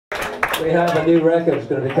We have a new record that's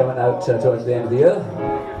going to be coming out towards the end of the year.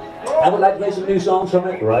 I would like to play some new songs from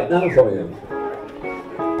it right now for you.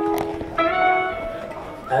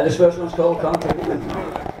 This first one's called Concrete.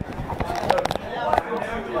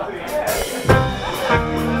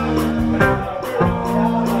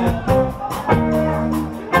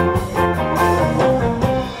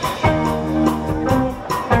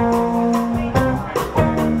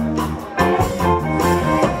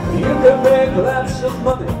 Lots of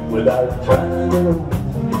money without trying to earn.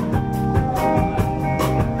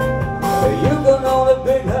 You can own a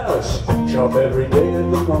big house, shop every day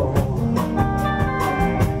at the mall.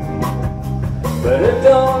 But it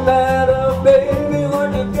don't matter, baby,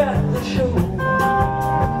 what you got to show.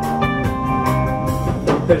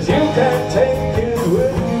 'Cause you can't take it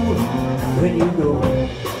with you when you go.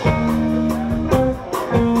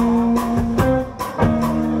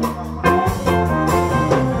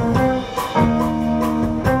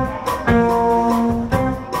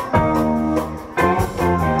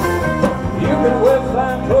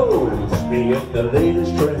 The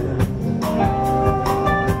latest trend,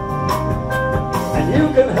 and you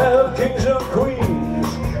can have kings and queens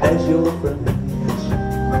as your friends.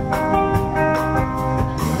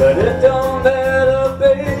 But it don't matter,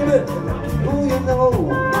 baby, who you know,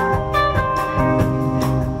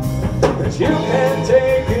 'cause you can't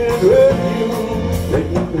take it with you when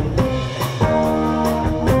you go.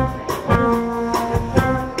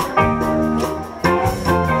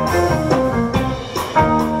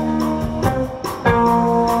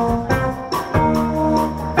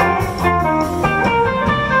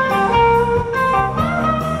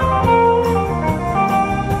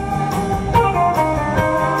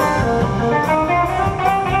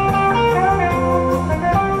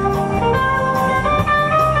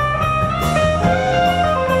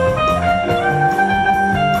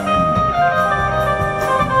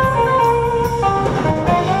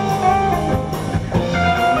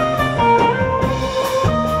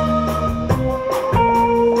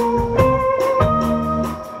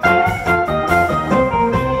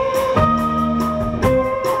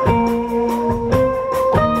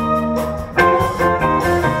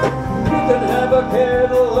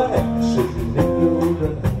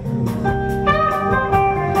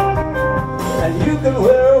 And you can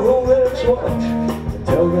wear a Rolex watch to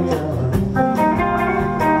tell the time.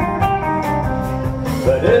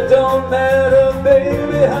 But it don't matter,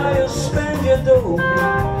 baby, how you spend your dough,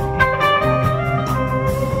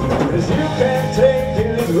 'cause you can't take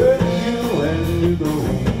it with you when you go.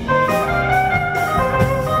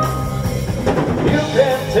 You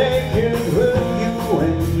can't take it with you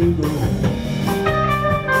when you go.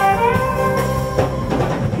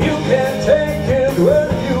 You can't take it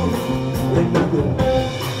with you when you go.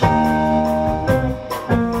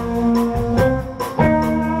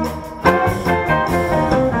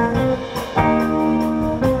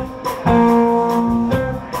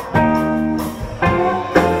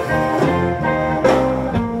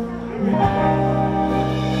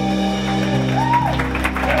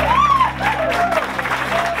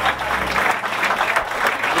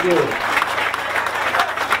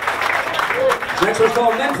 Next one's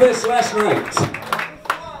called Memphis Last Night.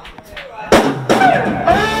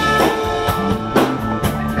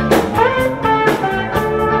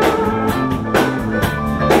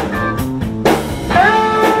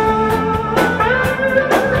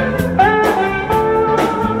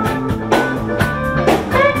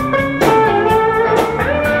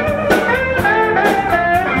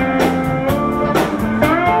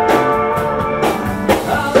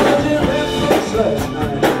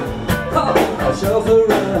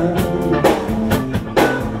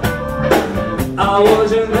 I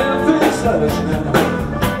was in Memphis last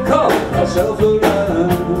night, caught myself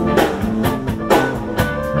around.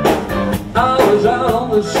 I was out on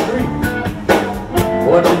the street,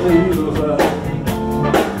 watching the evil fly.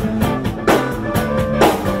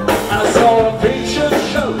 I saw a preacher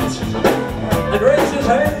shout and raise his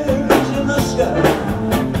hands in the sky.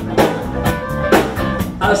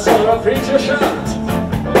 I saw a preacher shout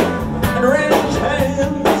and raise his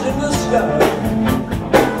hands in the sky.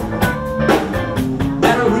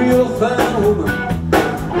 A real fine woman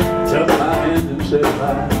took my hand and said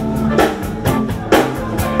bye.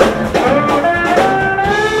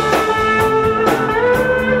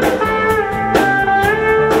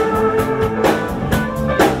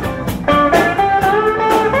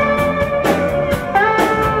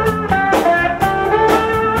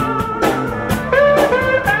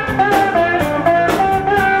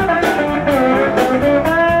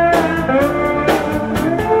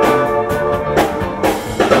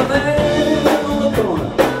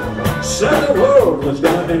 Said the world was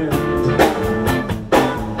gonna end.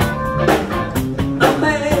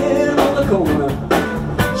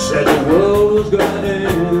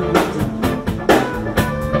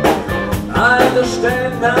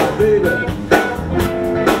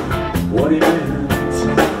 what he meant.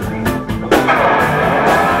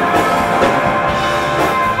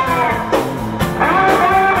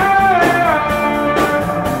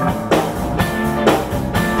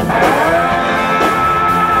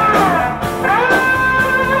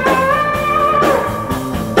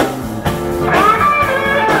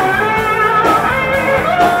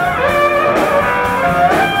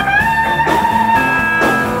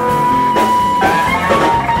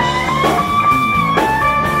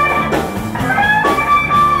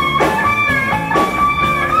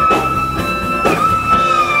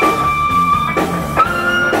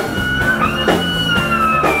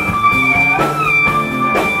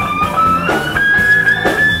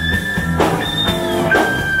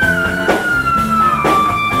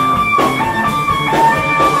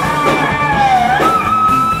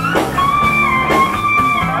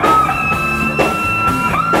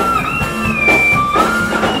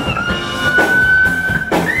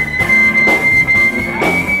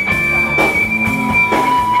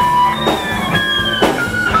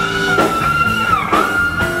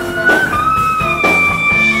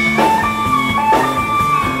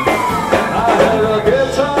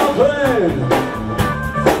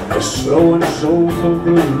 Slow and soulful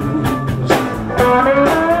blues.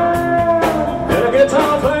 And a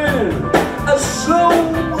guitar playing a slow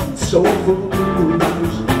and soulful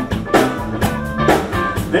blues.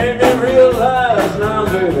 Made me realize now,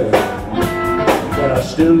 baby, that I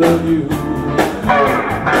still love you.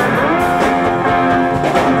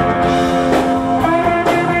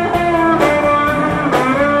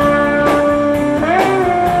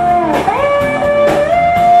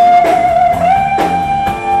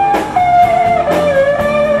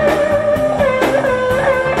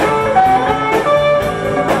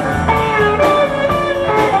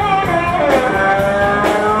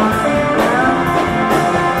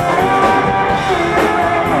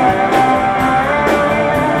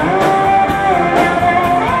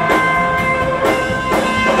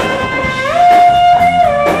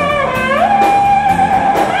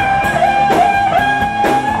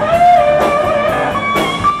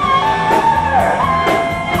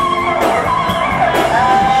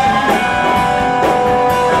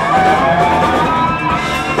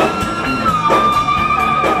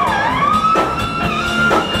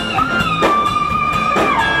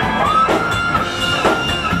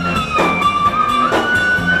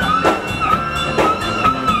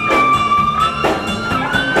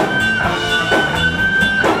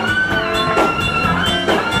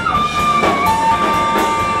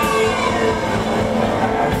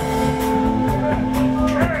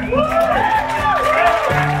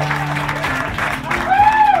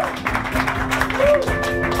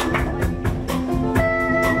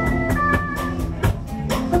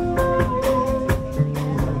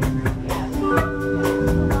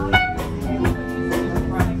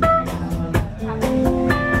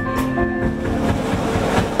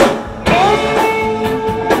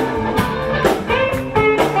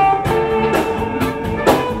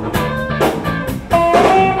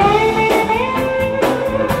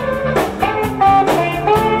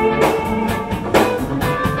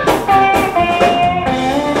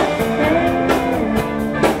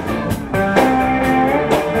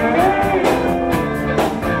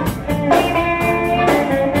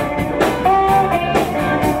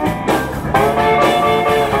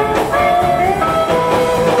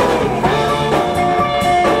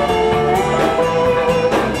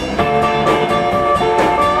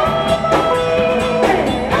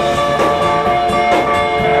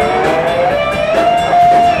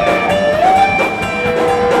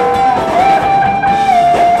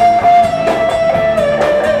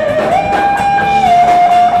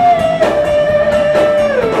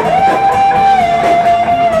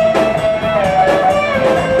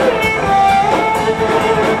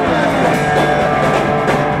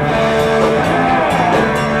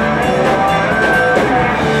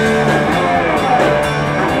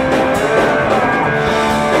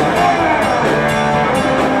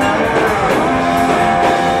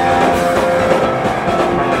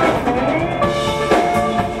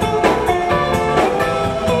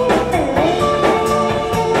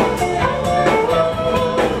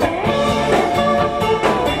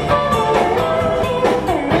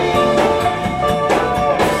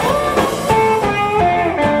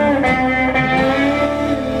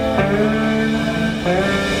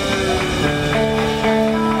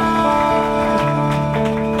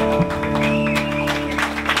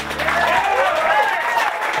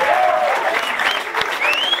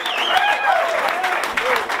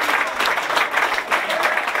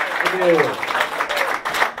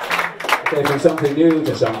 Okay, from something new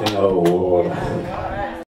to something old.